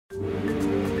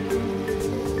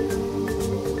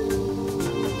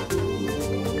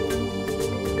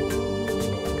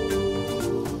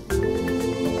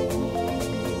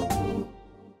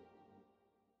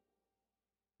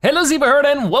Hello Zebraherd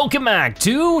and welcome back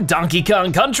to Donkey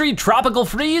Kong Country Tropical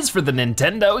Freeze for the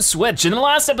Nintendo Switch. In the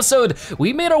last episode,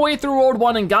 we made our way through World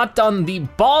 1 and got done the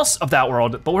boss of that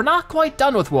world, but we're not quite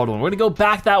done with World 1. We're gonna go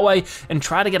back that way and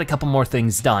try to get a couple more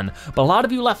things done. But a lot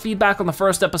of you left feedback on the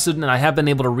first episode and I have been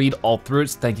able to read all through it,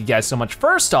 so thank you guys so much.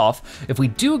 First off, if we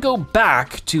do go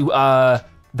back to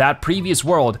that previous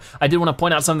world, I did want to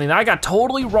point out something that I got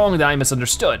totally wrong that I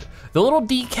misunderstood. The little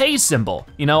DK symbol.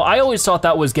 You know, I always thought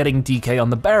that was getting DK on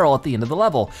the barrel at the end of the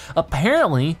level.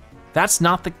 Apparently, that's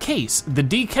not the case. The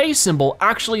DK symbol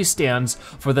actually stands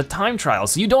for the time trial,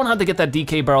 so you don't have to get that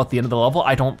DK barrel at the end of the level,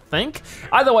 I don't think.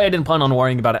 Either way, I didn't plan on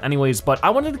worrying about it anyways, but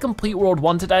I wanted to complete World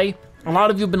 1 today. A lot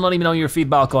of you have been letting me know your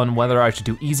feedback on whether I should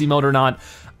do easy mode or not.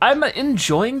 I'm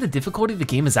enjoying the difficulty the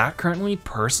game is at currently,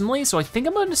 personally, so I think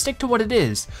I'm gonna stick to what it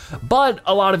is. But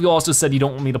a lot of you also said you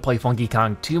don't want me to play Funky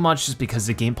Kong too much just because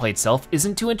the gameplay itself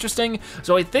isn't too interesting.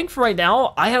 So I think for right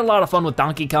now, I had a lot of fun with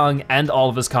Donkey Kong and all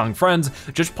of his Kong friends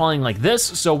just playing like this.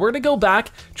 So we're gonna go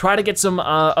back, try to get some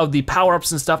of the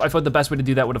power-ups and stuff. I thought the best way to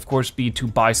do that would of course be to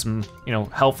buy some,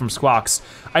 help from Squawks.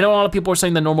 I know a lot of people are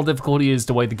saying the normal difficulty is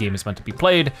the way the game is meant to be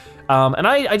played. And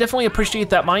I definitely appreciate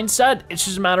that mindset. It's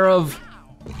just a matter of,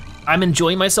 I'm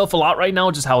enjoying myself a lot right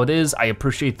now, just how it is. I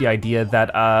appreciate the idea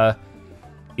that,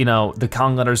 the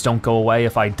Kong letters don't go away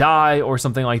if I die or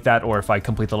something like that, or if I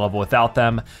complete the level without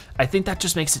them. I think that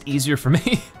just makes it easier for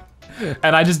me.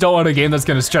 And I just don't want a game that's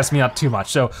gonna stress me out too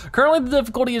much. So currently the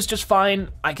difficulty is just fine.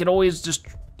 I could always just,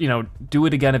 do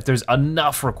it again if there's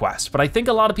enough requests. But I think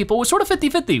a lot of people, it was sort of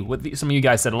 50-50 with some of you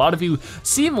guys said. A lot of you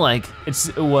seem like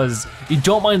it was, you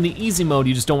don't mind the easy mode,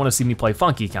 you just don't wanna see me play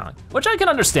Funky Kong, which I can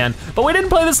understand. But we didn't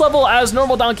play this level as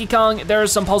normal Donkey Kong. There are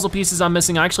some puzzle pieces I'm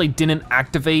missing. I actually didn't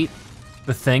activate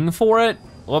the thing for it.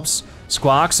 Whoops,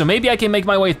 Squawk. So maybe I can make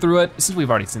my way through it. Since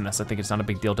we've already seen this, I think it's not a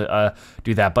big deal to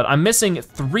do that. But I'm missing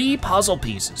 3 puzzle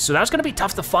pieces, so that's gonna be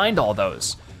tough to find all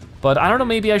those. But I don't know,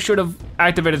 maybe I should have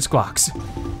activated Squawks.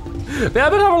 But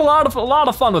I've been having a lot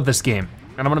of fun with this game.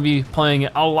 And I'm gonna be playing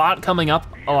a lot coming up.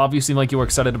 A lot of you seem like you were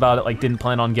excited about it, like didn't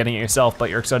plan on getting it yourself, but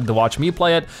you're excited to watch me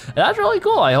play it. And that's really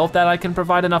cool. I hope that I can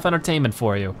provide enough entertainment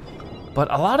for you.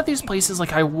 But a lot of these places,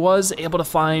 like I was able to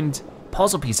find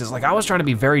puzzle pieces. Like I was trying to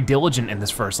be very diligent in this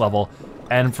first level.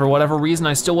 And for whatever reason,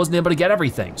 I still wasn't able to get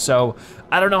everything. So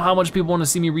I don't know how much people wanna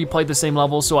see me replay the same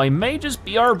level, so I may just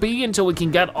BRB until we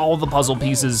can get all the puzzle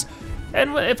pieces.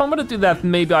 And if I'm gonna do that,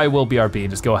 maybe I will BRB and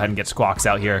just go ahead and get Squawks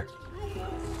out here.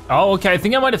 Oh, okay, I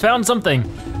think I might have found something.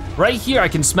 Right here, I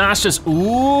can smash this.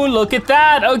 Ooh, look at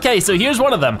that. Okay, so here's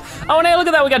one of them. Oh, and hey, look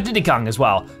at that, we got Diddy Kong as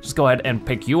well. Just go ahead and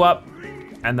pick you up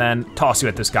and then toss you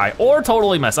at this guy, or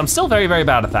totally miss. I'm still very, very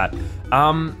bad at that.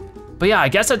 But yeah, I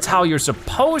guess that's how you're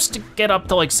supposed to get up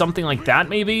to like something like that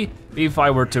maybe. Maybe if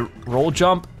I were to roll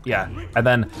jump, yeah. And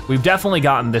then we've definitely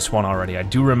gotten this one already, I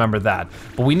do remember that.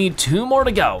 But we need 2 more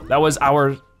to go. That was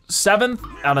our 7th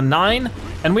out of 9,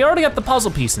 and we already got the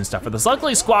puzzle piece and stuff for this.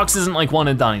 Luckily, Squawks isn't like one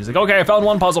and done. He's like, okay, I found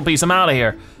 1 puzzle piece, I'm out of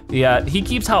here. Yeah, he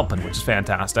keeps helping, which is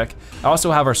fantastic. I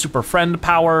also have our super friend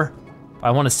power. I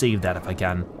wanna save that if I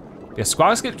can. Yeah,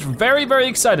 Squawks gets very, very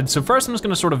excited. So first I'm just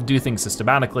gonna sort of do things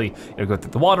systematically. Go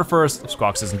through the water first. If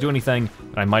Squawks doesn't do anything,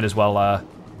 then I might as well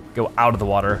go out of the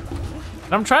water.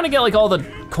 And I'm trying to get like all the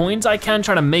coins I can,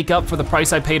 trying to make up for the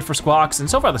price I paid for Squawks, and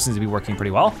so far this seems to be working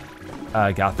pretty well.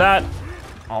 Got that.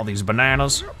 All these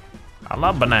bananas. I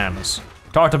love bananas.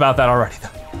 Talked about that already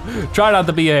though. Try not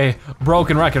to be a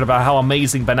broken record about how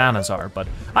amazing bananas are, but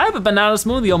I have a banana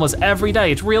smoothie almost every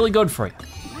day. It's really good for you.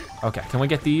 Okay, can we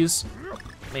get these?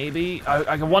 Maybe,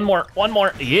 I got one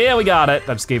more. Yeah, we got it.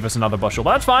 That just gave us another bushel,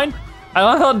 but that's fine. I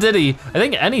love how Diddy, I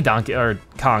think any Donkey or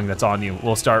Kong that's on you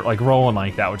will start like rolling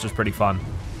like that, which is pretty fun.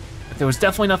 But there was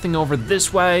definitely nothing over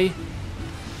this way.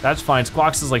 That's fine,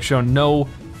 Squawks has like shown no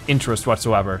interest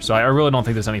whatsoever, so I really don't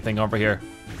think there's anything over here.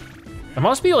 It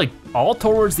must be like all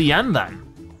towards the end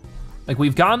then. Like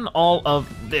we've gotten all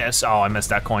of this. Oh, I missed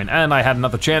that coin, and I had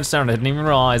another chance there and I didn't even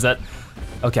realize it.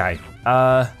 Okay,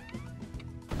 it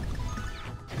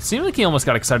seemed like he almost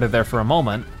got excited there for a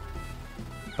moment,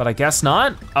 but I guess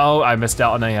not. Oh, I missed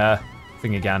out on a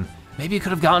thing again. Maybe you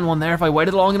could have gotten one there if I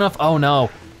waited long enough. Oh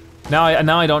no. Now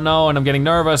I don't know and I'm getting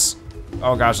nervous.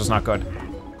 Oh gosh, that's not good.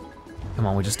 Come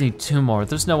on, we just need 2 more.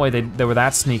 There's no way they were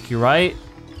that sneaky, right?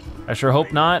 I sure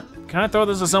hope not. Can I throw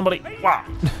this at somebody? Wow.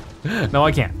 No,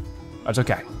 I can't. That's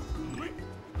okay.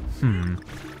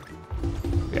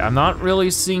 Yeah, I'm not really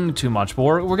seeing too much, but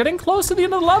we're getting close to the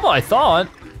end of the level, I thought.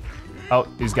 Oh,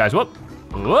 these guys, whoop,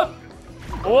 whoop,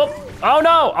 whoop. Oh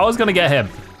no, I was gonna get him.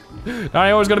 Now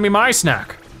it was gonna be my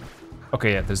snack.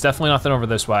 Okay, yeah, there's definitely nothing over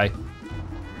this way.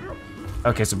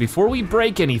 Okay, so before we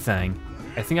break anything,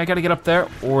 I think I gotta get up there,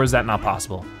 or is that not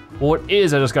possible? Well, it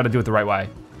is, I just gotta do it the right way.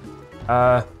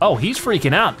 Oh, he's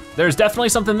freaking out. There's definitely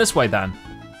something this way then.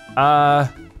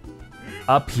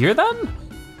 Up here then?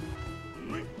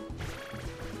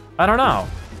 I don't know.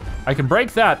 I can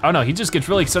break that. Oh no, he just gets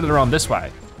really excited around this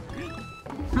way.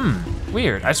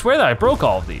 Weird. I swear that I broke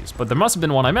all of these, but there must have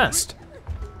been one I missed.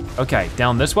 Okay,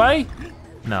 down this way?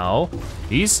 No.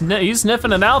 He's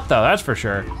sniffing it out though, that's for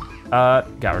sure.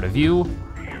 Got rid of you.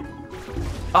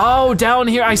 Oh, down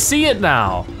here, I see it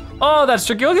now. Oh, that's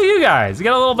tricky. Look at you guys. You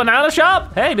got a little banana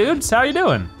shop? Hey dudes, how you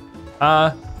doing?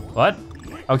 What?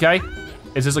 Okay.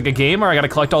 Is this like a game where I gotta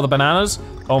collect all the bananas?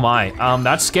 Oh my,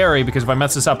 that's scary because if I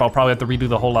mess this up, I'll probably have to redo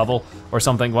the whole level or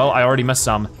something. Well, I already missed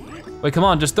some. Wait, come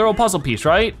on, just throw a puzzle piece,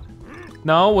 right?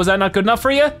 No, was that not good enough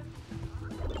for you?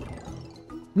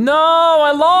 No,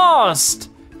 I lost.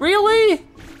 Really?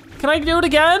 Can I do it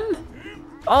again?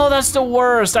 Oh, that's the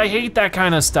worst. I hate that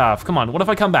kind of stuff. Come on, what if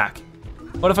I come back?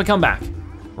 What if I come back?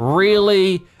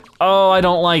 Really? Oh, I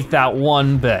don't like that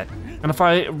one bit. And if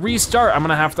I restart, I'm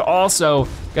gonna have to also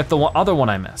get the other one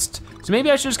I missed. So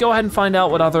maybe I should just go ahead and find out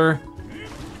what other,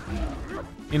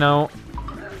 you know,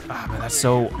 oh man, that's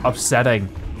so upsetting.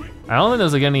 I don't think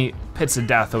there's like any pits of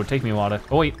death that would take me a while to,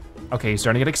 oh wait, okay, he's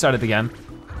starting to get excited again.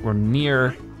 We're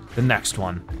near the next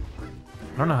one.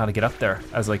 I don't know how to get up there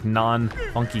as like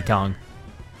non-Funky Kong.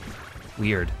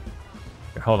 Weird.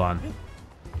 Here, hold on.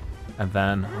 And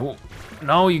then, oh,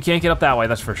 no, you can't get up that way,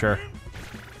 that's for sure.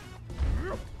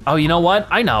 Oh, you know what?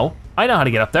 I know how to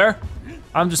get up there.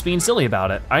 I'm just being silly about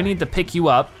it. I need to pick you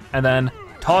up and then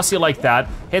toss you like that,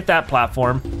 hit that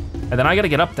platform, and then I gotta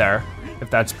get up there, if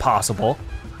that's possible.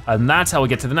 And that's how we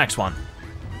get to the next one.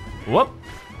 Whoop.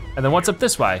 And then what's up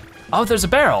this way? Oh, there's a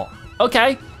barrel.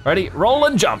 Okay, ready, roll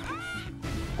and jump.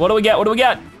 What do we get, what do we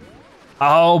get?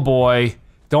 Oh boy,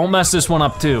 don't mess this one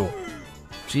up too.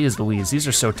 Jeez Louise, these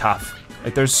are so tough.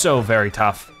 Like they're so very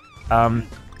tough.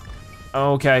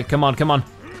 Okay, come on, come on.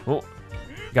 Oh,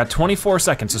 got 24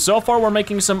 seconds. So far we're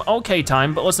making some okay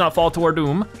time, but let's not fall to our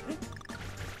doom.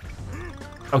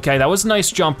 Okay, that was a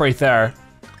nice jump right there.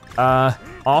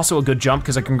 Also a good jump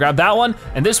because I can grab that one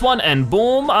and this one and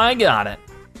boom, I got it.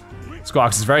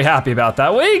 Squawks is very happy about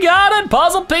that. We got it,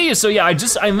 puzzle piece. So yeah,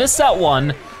 I missed that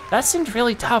one. That seemed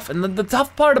really tough. And the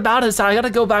tough part about it is I gotta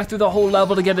go back through the whole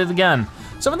level to get it again.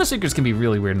 Some of the secrets can be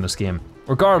really weird in this game.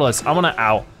 Regardless, I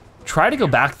wanna try to go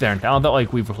back there now that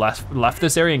like we've left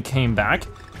this area and came back.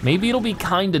 Maybe it'll be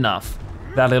kind enough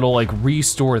that it'll like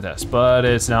restore this, but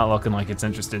it's not looking like it's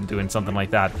interested in doing something like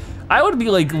that. I would be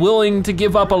like willing to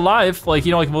give up a life, like,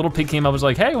 you know, like a little pig came up was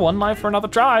like, hey, one life for another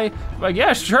try. Like,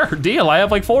 yeah, sure, deal, I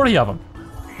have like 40 of them.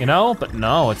 You know, but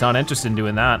no, it's not interested in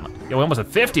doing that. Yo, we almost have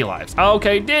 50 lives.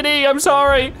 Okay, Diddy, I'm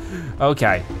sorry.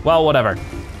 Okay, well, whatever.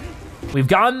 We've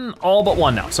gotten all but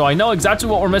one now, so I know exactly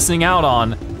what we're missing out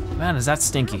on. Man, is that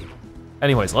stinky.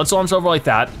 Anyways, let's launch over like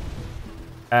that.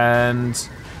 And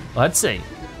let's see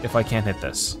if I can't hit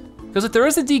this. Because if there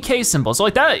is a DK symbol, so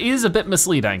like that is a bit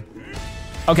misleading.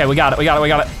 Okay, we got it, we got it, we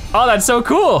got it. Oh, that's so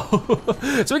cool.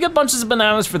 So we get bunches of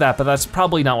bananas for that, but that's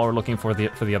probably not what we're looking for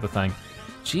the other thing.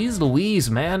 Jeez Louise,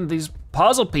 man, these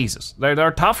puzzle pieces,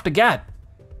 they're tough to get.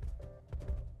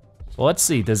 Well, let's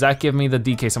see, does that give me the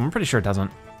DK symbol? I'm pretty sure it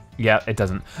doesn't. Yeah, it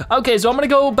doesn't. Okay, so I'm gonna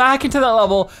go back into that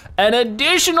level an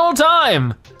additional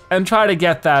time and try to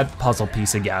get that puzzle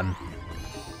piece again.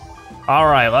 All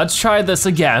right, let's try this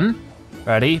again.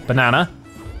 Ready, banana,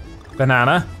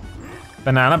 banana,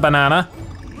 banana, banana,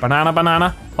 banana,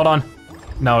 banana. Hold on.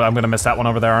 No, I'm gonna miss that one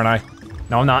over there, aren't I?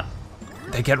 No, I'm not.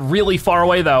 They get really far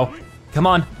away though. Come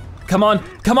on, come on,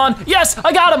 come on. Yes,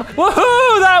 I got him.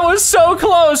 Woohoo, that was so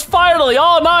close. Finally,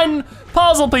 all 9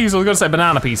 puzzle pieces. I was gonna say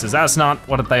banana pieces. That's not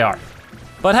what they are.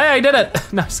 But hey, I did it.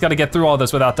 Now I just gotta get through all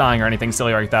this without dying or anything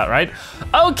silly like that, right?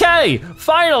 Okay,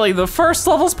 finally, the first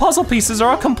level's puzzle pieces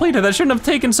are all completed. That shouldn't have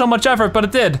taken so much effort, but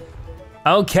it did.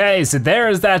 Okay, so there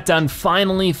is that done,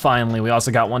 finally. We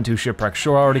also got 1-2 Shipwreck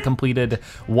Shore already completed.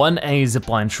 1A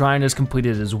Zipline Shrine is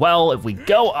completed as well. If we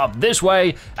go up this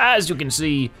way, as you can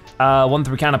see,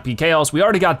 1-3 Canopy Chaos, we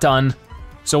already got done.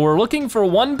 So we're looking for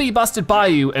 1B Busted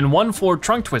Bayou and 1-4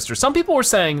 Trunk Twister. Some people were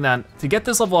saying that to get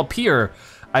this level up here,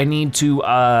 I need to,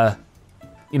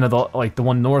 you know, the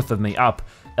one north of me up,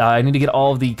 I need to get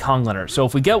all of the Kong letters. So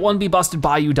if we get 1B Busted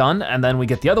Bayou done, and then we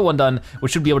get the other one done, we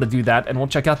should be able to do that, and we'll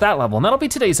check out that level. And that'll be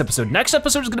today's episode. Next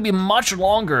episode is gonna be much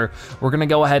longer. We're gonna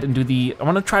go ahead and do I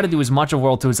wanna try to do as much of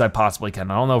World 2 as I possibly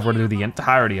can. I don't know if we're gonna do the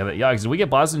entirety of it. Yeah, because we get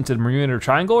blasted into the Bermuda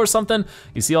Triangle or something,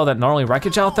 you see all that gnarly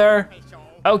wreckage out there?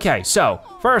 Okay, so,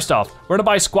 first off, we're gonna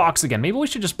buy Squawks again. Maybe we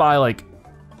should just buy like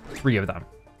 3 of them.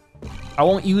 I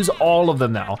won't use all of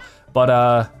them now,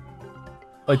 but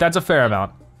like that's a fair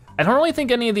amount. I don't really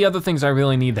think any of the other things I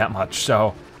really need that much,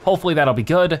 so hopefully that'll be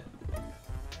good.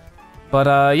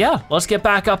 But yeah, let's get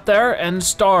back up there and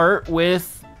start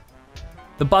with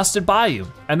the Busted Bayou.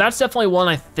 And that's definitely one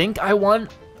I think I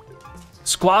want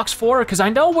Squawks for, because I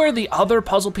know where the other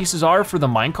puzzle pieces are for the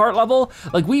minecart level.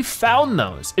 Like, we found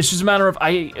those. It's just a matter of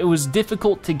it was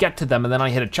difficult to get to them, and then I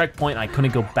hit a checkpoint and I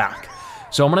couldn't go back.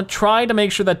 So I'm gonna try to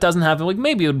make sure that doesn't happen. Like,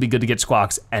 maybe it would be good to get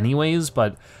Squawks anyways,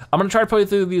 but I'm gonna try to play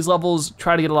through these levels,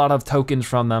 try to get a lot of tokens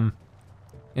from them,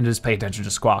 and just pay attention to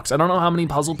Squawks. I don't know how many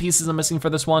puzzle pieces I'm missing for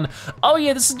this one. Oh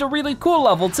yeah, this is a really cool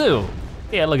level too.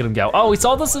 Yeah, look at him go. Oh, we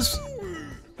saw this as,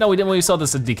 no, we didn't. We saw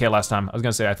this at DK last time. I was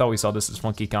gonna say, I thought we saw this as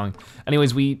Cranky Kong.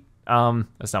 Anyways,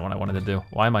 that's not what I wanted to do.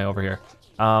 Why am I over here?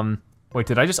 Wait,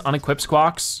 did I just unequip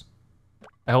Squawks?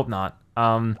 I hope not.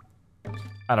 I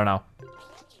don't know.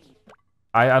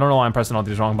 I don't know why I'm pressing all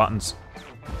these wrong buttons.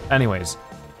 Anyways,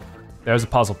 there's a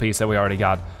puzzle piece that we already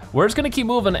got. We're just gonna keep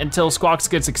moving until Squawks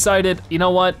gets excited. You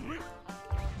know what?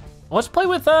 Let's play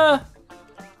with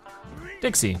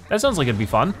Dixie. That sounds like it'd be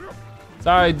fun.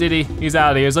 Sorry, Diddy, he's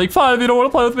out of here. He's like, fine, if you don't wanna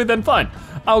play with me, then fine.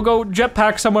 I'll go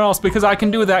jetpack somewhere else because I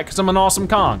can do that because I'm an awesome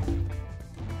Kong.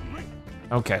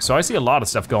 Okay, so I see a lot of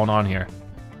stuff going on here.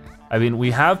 I mean,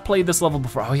 we have played this level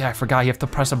before. Oh yeah, I forgot you have to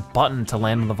press a button to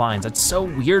land on the vines. That's so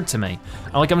weird to me.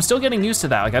 I'm still getting used to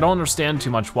that. Like, I don't understand too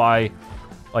much why,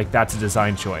 like, that's a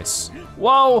design choice.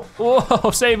 Whoa,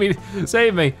 whoa, save me,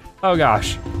 save me. Oh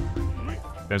gosh.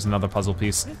 There's another puzzle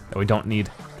piece that we don't need.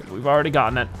 We've already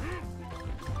gotten it.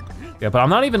 Yeah, but I'm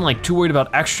not even like too worried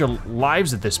about extra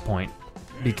lives at this point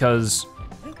because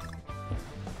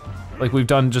like we've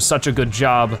done just such a good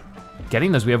job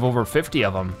getting this. We have over 50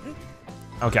 of them.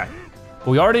 Okay,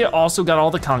 we already also got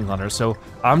all the Kong letters, so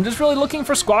I'm just really looking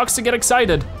for Squawks to get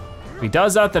excited. If he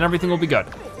does that, then everything will be good.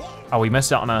 Oh, we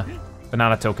missed out on a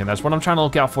banana token. That's what I'm trying to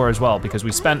look out for as well because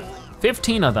we spent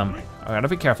 15 of them. I gotta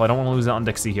be careful, I don't wanna lose out on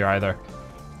Dixie here either.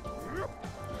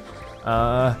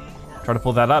 Try to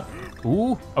pull that up.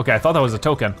 Ooh, okay, I thought that was a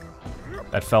token.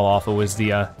 That fell off, it was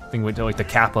the thing with like the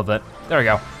cap of it. There we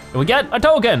go. And we get a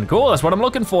token, cool, that's what I'm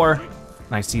looking for.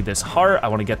 And I see this heart, I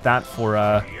wanna get that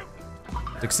for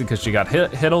Dixie because she got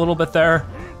hit a little bit there.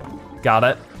 Got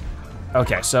it.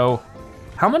 Okay, so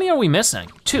how many are we missing?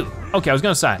 2. Okay, I was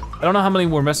gonna say, I don't know how many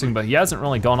we're missing, but he hasn't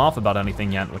really gone off about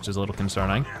anything yet, which is a little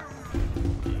concerning.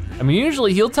 I mean,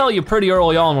 usually he'll tell you pretty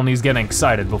early on when he's getting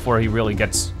excited before he really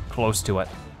gets close to it.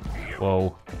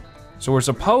 Whoa. So we're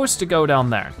supposed to go down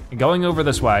there. And going over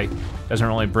this way doesn't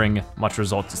really bring much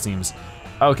results, it seems.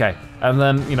 Okay, and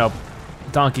then, you know,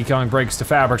 Donkey Kong breaks the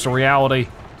fabrics of reality.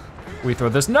 We throw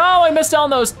this, no, I missed out on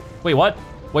those. Wait, what?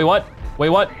 Wait, what? Wait,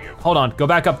 what? Hold on, go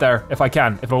back up there if I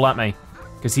can, if it'll let me.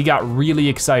 Because he got really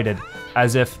excited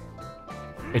as if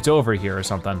it's over here or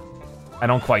something. I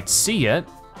don't quite see it.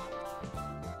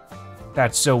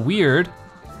 That's so weird.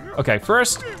 Okay,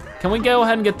 first, can we go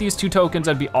ahead and get these 2 tokens?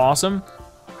 That'd be awesome.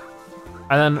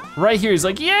 And then right here, he's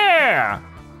like, yeah,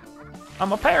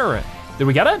 I'm a parrot. Did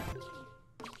we get it?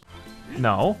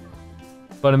 No,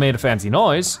 but it made a fancy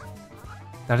noise.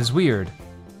 That is weird.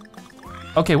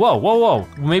 Okay, whoa, whoa, whoa.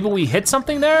 Maybe we hit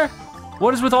something there?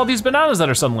 What is with all these bananas that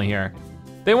are suddenly here?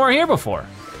 They weren't here before.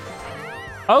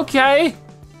 Okay.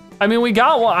 I mean, we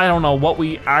got one. I don't know what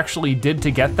we actually did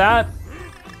to get that,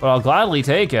 but I'll gladly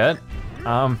take it.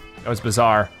 That was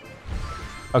bizarre.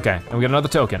 Okay, and we got another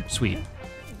token, sweet.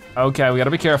 Okay, we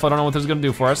gotta be careful. I don't know what this is gonna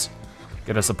do for us.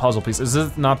 Get us a puzzle piece. Is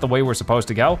this not the way we're supposed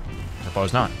to go? I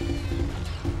suppose not.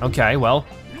 Okay, well,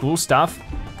 cool stuff.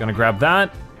 Gonna grab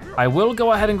that. I will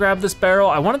go ahead and grab this barrel.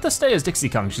 I wanted to stay as Dixie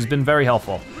Kong. She's been very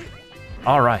helpful.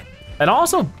 All right. And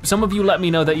also, some of you let me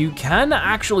know that you can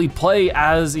actually play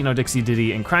as, you know, Dixie,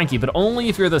 Diddy, and Cranky, but only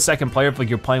if you're the second player, if like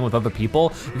you're playing with other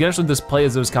people. You can actually just play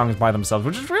as those Kongs by themselves,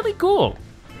 which is really cool.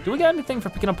 Do we got anything for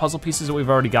picking up puzzle pieces that we've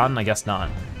already gotten? I guess not.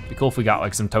 Be cool if we got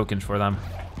like some tokens for them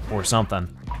or something.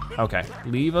 Okay,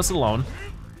 leave us alone.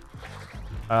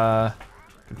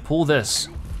 Pull this.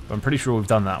 I'm pretty sure we've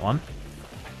done that one.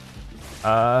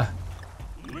 I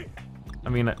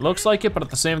mean, it looks like it, but at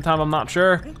the same time, I'm not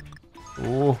sure.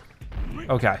 Ooh,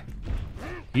 okay.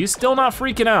 He's still not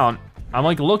freaking out. I'm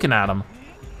like looking at him.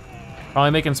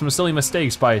 Probably making some silly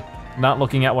mistakes by not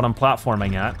looking at what I'm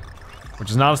platforming at,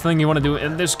 which is not a thing you wanna do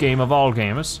in this game of all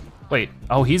games. Wait,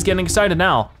 oh, he's getting excited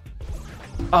now.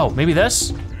 Oh, maybe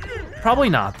this? Probably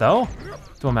not though,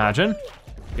 to imagine.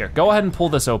 Here, go ahead and pull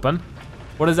this open.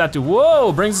 What does that do?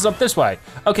 Whoa, brings us up this way.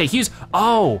 Okay,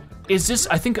 oh, is this,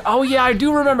 I think, oh yeah, I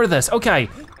do remember this, okay.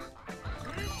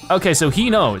 Okay, so he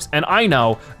knows, and I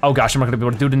know. Oh gosh, I'm not gonna be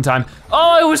able to do it in time.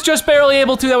 Oh, I was just barely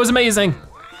able to, that was amazing.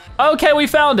 Okay, we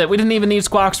found it. We didn't even need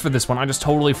squawks for this one. I just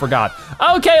totally forgot.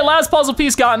 Okay, last puzzle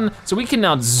piece gotten. So we can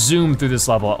now zoom through this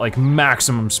level at like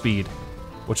maximum speed,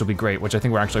 which will be great, which I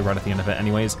think we're actually right at the end of it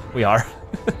anyways. We are.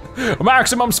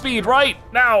 Maximum speed right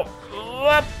now.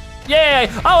 Yay!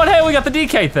 Oh, and hey, we got the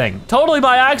DK thing. Totally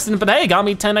by accident, but hey, got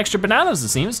me 10 extra bananas, it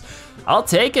seems. I'll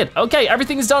take it. Okay,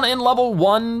 everything's done in level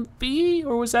 1B,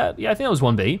 or was that? Yeah, I think that was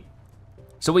 1B.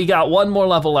 So we got one more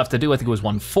level left to do. I think it was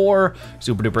 1-4.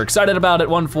 Super duper excited about it.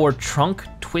 1-4, Trunk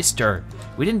Twister.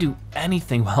 We didn't do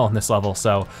anything well in this level,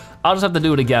 so I'll just have to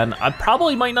do it again. I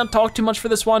probably might not talk too much for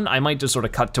this one. I might just sort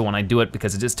of cut to when I do it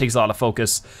because it just takes a lot of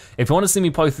focus. If you wanna see me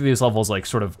play through these levels like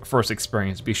sort of first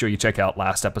experience, be sure you check out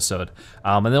last episode.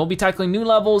 And then we'll be tackling new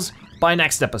levels by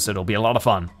next episode. It'll be a lot of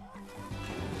fun.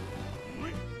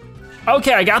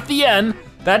 Okay, I got the N.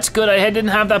 That's good, I didn't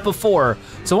have that before.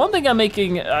 So one thing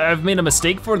I've made a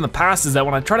mistake for in the past is that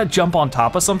when I try to jump on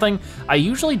top of something, I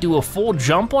usually do a full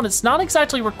jump when it's not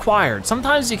exactly required.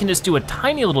 Sometimes you can just do a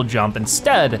tiny little jump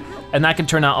instead, and that can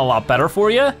turn out a lot better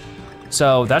for you.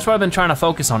 So that's what I've been trying to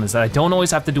focus on, is that I don't always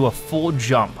have to do a full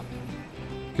jump.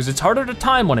 Because it's harder to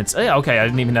time when it's, okay, I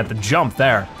didn't even have to jump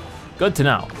there. Good to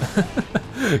know.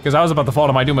 Because I was about to fall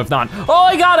to my doom if not. Oh,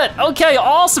 I got it, okay,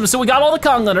 awesome. So we got all the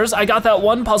Kong letters. I got that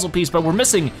one puzzle piece, but we're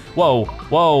missing, whoa,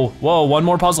 one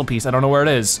more puzzle piece. I don't know where it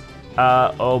is.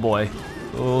 Oh boy.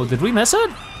 Oh, did we miss it?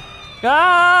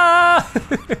 Ah!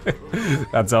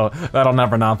 That'll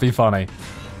never not be funny.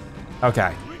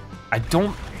 Okay, I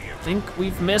don't think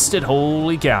we've missed it,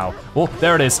 holy cow. Oh,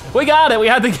 there it is, we got it. We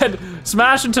had to get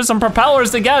smashed into some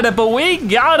propellers to get it, but we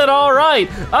got it all right.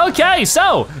 Okay,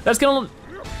 so that's gonna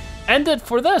end it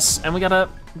for this. And we got a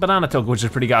banana token, which is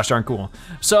pretty gosh darn cool.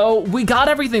 So we got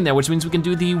everything there, which means we can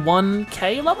do the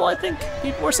 1K level, I think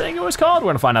people were saying it was called. We're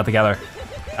gonna find out together.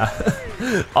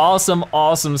 Awesome,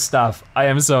 awesome stuff. I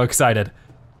am so excited.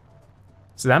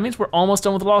 So that means we're almost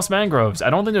done with the Lost Mangroves.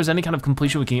 I don't think there's any kind of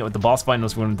completion we can get with the boss fight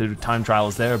unless we're gonna do time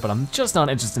trials there, but I'm just not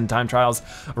interested in time trials.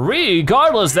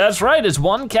 Regardless, that's right, it's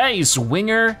 1K,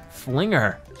 Swinger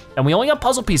Flinger. And we only got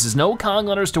puzzle pieces, no Kong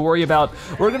letters to worry about.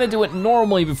 We're gonna do it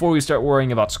normally before we start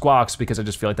worrying about squawks because I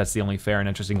just feel like that's the only fair and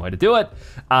interesting way to do it.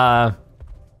 But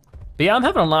yeah, I'm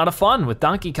having a lot of fun with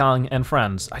Donkey Kong and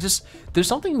friends. There's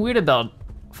something weird about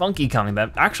Funky Kong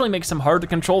that actually makes him hard to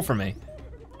control for me.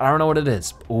 I don't know what it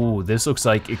is. Ooh, this looks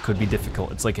like it could be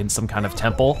difficult. It's like in some kind of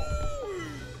temple.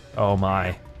 Oh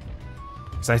my.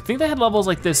 So I think they had levels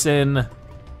like this in,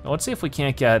 let's see if we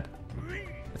can't get,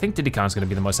 I think Diddy Kong's gonna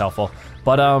be the most helpful.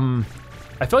 But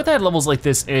I feel like they had levels like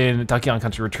this in Donkey Kong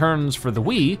Country Returns for the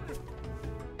Wii,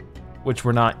 which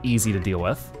were not easy to deal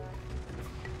with.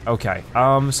 Okay,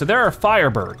 so there are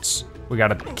Firebirds we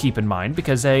gotta keep in mind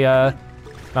because they,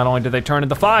 not only do they turn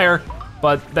into fire,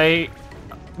 but they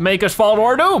make us fall to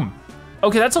our doom.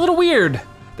 Okay, that's a little weird.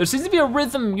 There seems to be a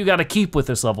rhythm you gotta keep with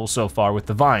this level so far with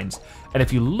the vines. And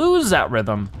if you lose that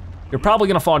rhythm, you're probably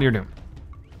gonna fall to your doom.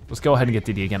 Let's go ahead and get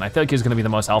Diddy again. I feel like he's gonna be the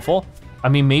most helpful. I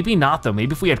mean, maybe not though.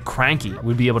 Maybe if we had Cranky,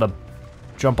 we'd be able to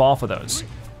jump off of those.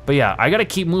 But yeah, I gotta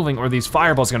keep moving or these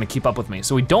fireballs are gonna keep up with me.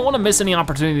 So we don't wanna miss any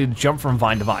opportunity to jump from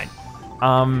vine to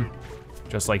vine.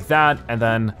 Just like that, and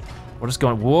then we're just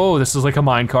going, whoa, this is like a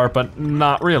minecart, but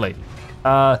not really.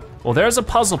 Well, there's a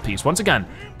puzzle piece, once again.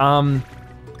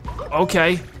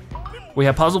 Okay, we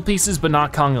have puzzle pieces, but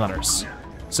not Kong letters.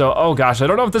 So, oh gosh, I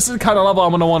don't know if this is the kind of level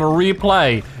I'm gonna wanna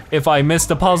replay if I miss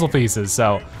the puzzle pieces,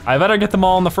 so I better get them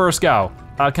all in the first go.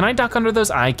 Can I duck under those?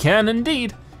 I can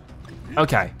indeed.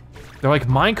 Okay, they're like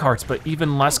minecarts, but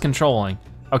even less controlling.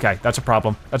 Okay, that's a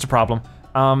problem, that's a problem.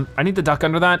 I need to duck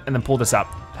under that and then pull this up.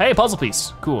 Hey, puzzle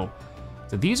piece, cool.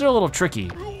 So these are a little tricky.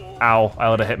 Ow, I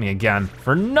let it hit me again.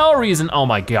 For no reason, oh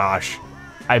my gosh.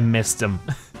 I missed him.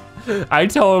 I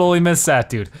totally missed that,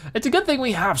 dude. It's a good thing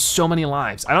we have so many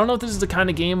lives. I don't know if this is the kind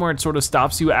of game where it sort of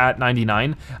stops you at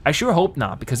 99. I sure hope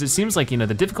not, because it seems like, you know,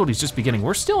 the difficulty's just beginning.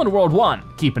 We're still in World 1,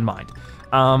 keep in mind.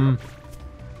 And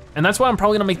that's why I'm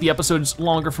probably gonna make the episodes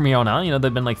longer from here on out. You know,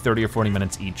 they've been like 30 or 40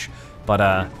 minutes each.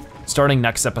 But starting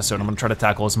next episode, I'm gonna try to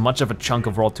tackle as much of a chunk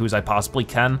of World 2 as I possibly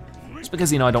can. Just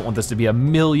because, you know, I don't want this to be a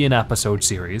 1,000,000 episode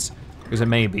series, because it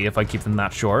may be if I keep them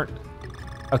that short.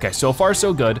 Okay, so far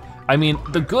so good. I mean,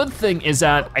 the good thing is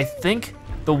that I think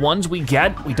the ones we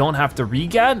get, we don't have to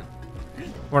re-get.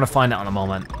 We're gonna find out in a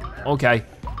moment. Okay,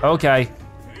 okay,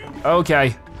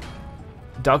 okay.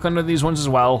 Duck under these ones as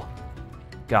well.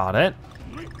 Got it.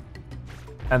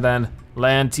 And then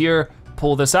land here,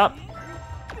 pull this up.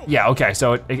 Yeah, okay,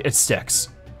 so it sticks,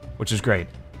 which is great.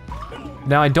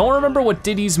 Now I don't remember what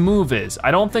Diddy's move is. I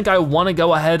don't think I wanna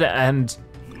go ahead and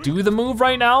do the move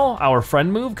right now, our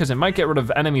friend move, because it might get rid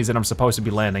of enemies that I'm supposed to be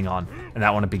landing on, and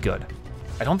that wouldn't be good.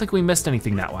 I don't think we missed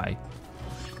anything that way.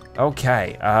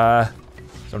 Okay,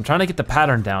 so I'm trying to get the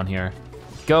pattern down here.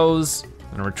 Goes,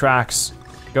 and retracts,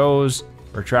 goes,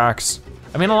 retracts.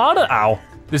 I mean, a lot of, ow,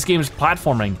 this game's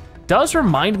platforming does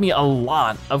remind me a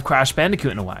lot of Crash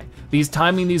Bandicoot in a way. These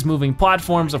timing these moving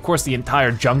platforms, of course the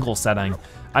entire jungle setting.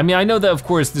 I mean, I know that of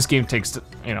course this game takes,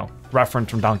 you know,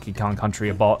 reference from Donkey Kong Country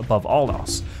above all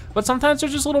else. But sometimes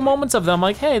there's just little moments of them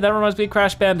like, hey, that reminds me of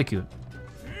Crash Bandicoot.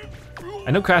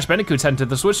 I know Crash Bandicoot's heading to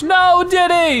the Switch. No,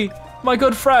 Diddy, my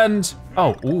good friend.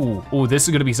 Oh, ooh, this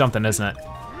is gonna be something, isn't it?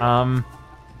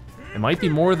 It might be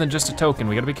more than just a token,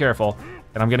 we gotta be careful.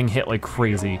 And I'm getting hit like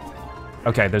crazy.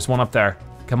 Okay, there's one up there.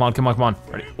 Come on, come on, come on,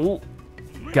 ready? Ooh,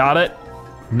 got it.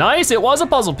 Nice, it was a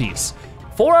puzzle piece.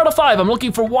 4 out of 5, I'm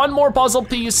looking for one more puzzle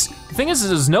piece. The thing is,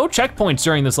 there's no checkpoints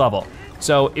during this level.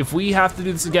 So if we have to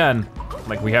do this again,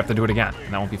 like we have to do it again,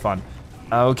 and that won't be fun.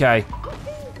 Okay,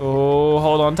 oh,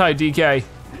 hold on tight, DK.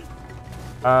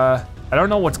 I don't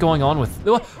know what's going on with,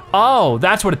 oh,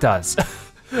 that's what it does.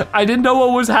 I didn't know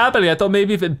what was happening. I thought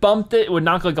maybe if it bumped it, it would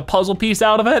knock like a puzzle piece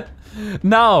out of it.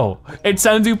 No, it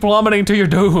sends you plummeting to your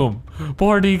doom.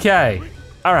 Poor DK.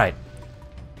 All right,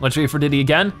 let's wait for Diddy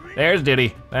again. There's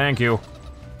Diddy, thank you.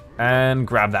 And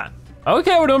grab that.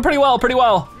 Okay, we're doing pretty well, pretty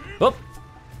well. Whoop.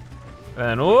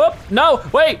 And whoop, no,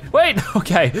 wait,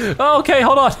 okay,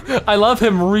 hold on. I love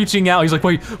him reaching out. He's like,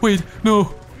 wait,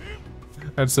 no.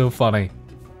 That's so funny.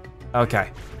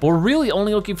 Okay, but we're really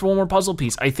only looking for one more puzzle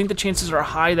piece. I think the chances are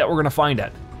high that we're gonna find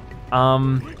it.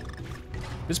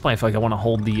 At this point, I feel like I wanna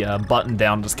hold the button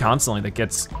down just constantly that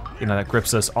gets, you know, that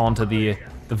grips us onto the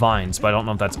vines, but I don't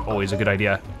know if that's always a good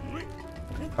idea.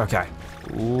 Okay,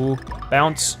 ooh,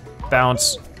 bounce,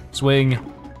 bounce, swing,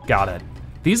 got it.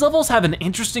 These levels have an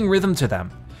interesting rhythm to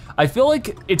them. I feel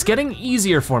like it's getting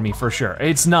easier for me for sure.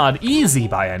 It's not easy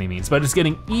by any means, but it's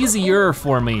getting easier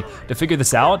for me to figure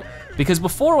this out because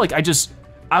before, like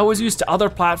I was used to other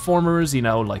platformers, you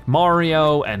know, like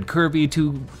Mario and Kirby,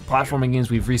 2 platforming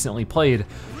games we've recently played.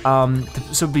 So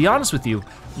to be honest with you,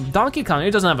 Donkey Kong,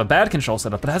 it doesn't have a bad control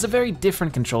setup, but it has a very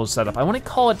different control setup. I wouldn't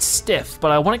call it stiff,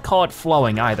 but I wouldn't call it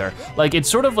flowing either. Like it's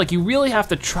sort of like you really have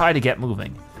to try to get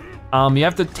moving. You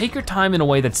have to take your time in a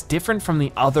way that's different from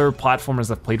the other platformers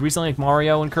I've played recently, like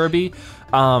Mario and Kirby.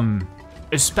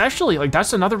 Especially, like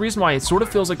that's another reason why it sort of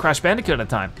feels like Crash Bandicoot at a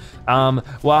time.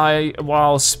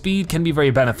 While speed can be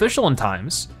very beneficial in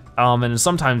times, and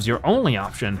sometimes your only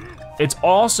option, it's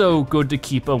also good to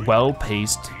keep a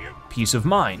well-paced peace of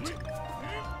mind.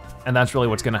 And that's really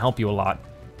what's gonna help you a lot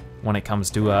when it comes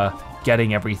to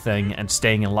getting everything and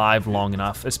staying alive long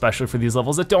enough, especially for these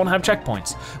levels that don't have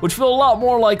checkpoints, which feel a lot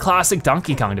more like classic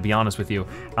Donkey Kong, to be honest with you.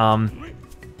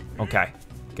 Okay,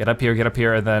 get up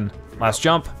here, and then last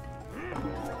jump.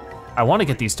 I wanna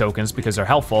get these tokens because they're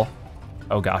helpful.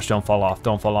 Oh gosh, don't fall off,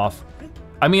 don't fall off.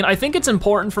 I mean, I think it's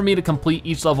important for me to complete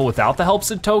each level without the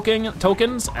helps of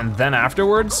tokens, and then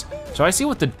afterwards. So I see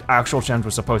what the actual challenge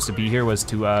was supposed to be here was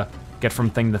to get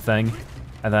from thing to thing.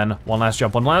 And then one last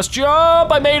jump,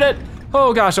 I made it!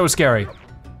 Oh gosh, that was scary.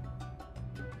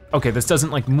 Okay, this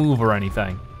doesn't like move or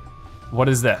anything. What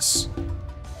is this?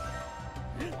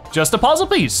 Just a puzzle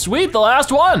piece, sweet, the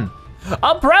last one.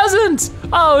 A present!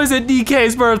 Oh, is it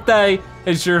DK's birthday?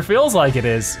 It sure feels like it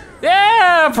is.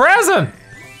 Yeah, a present!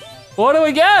 What do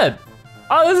we get?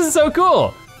 Oh, this is so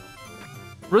cool.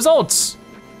 Results.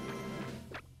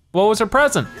 What was her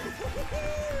present?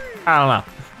 I don't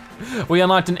know. We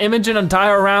unlocked an image and a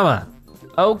diorama.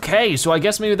 Okay, so I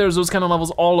guess maybe there's those kind of levels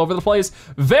all over the place.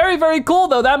 Very, very cool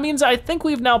though. That means I think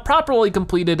we've now properly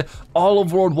completed all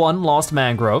of World 1 Lost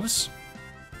Mangroves.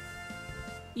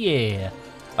 Yeah.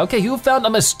 Okay, you found a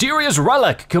mysterious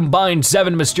relic. Combine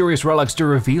 7 mysterious relics to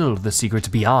reveal the secrets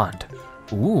beyond.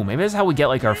 Ooh, maybe that's how we get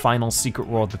like our final secret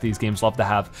world that these games love to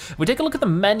have. If we take a look at the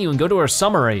menu and go to our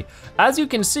summary, as you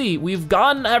can see, we've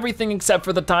gotten everything except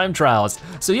for the time trials.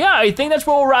 So yeah, I think that's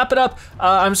where we'll wrap it up.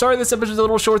 I'm sorry this episode's a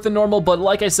little short than normal, but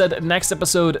like I said, next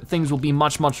episode, things will be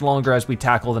much, much longer as we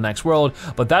tackle the next world.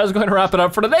 But that is going to wrap it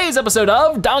up for today's episode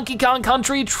of Donkey Kong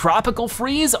Country Tropical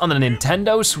Freeze on the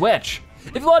Nintendo Switch.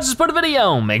 If you watched this part of the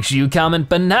video, make sure you comment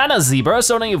banana zebra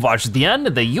so now you've watched at the end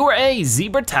that you are a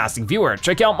zebra-tastic viewer.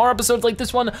 Check out more episodes like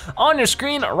this one on your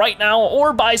screen right now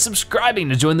or by subscribing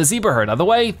to join the zebra herd. Either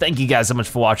way, thank you guys so much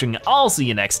for watching. I'll see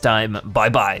you next time.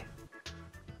 Bye-bye.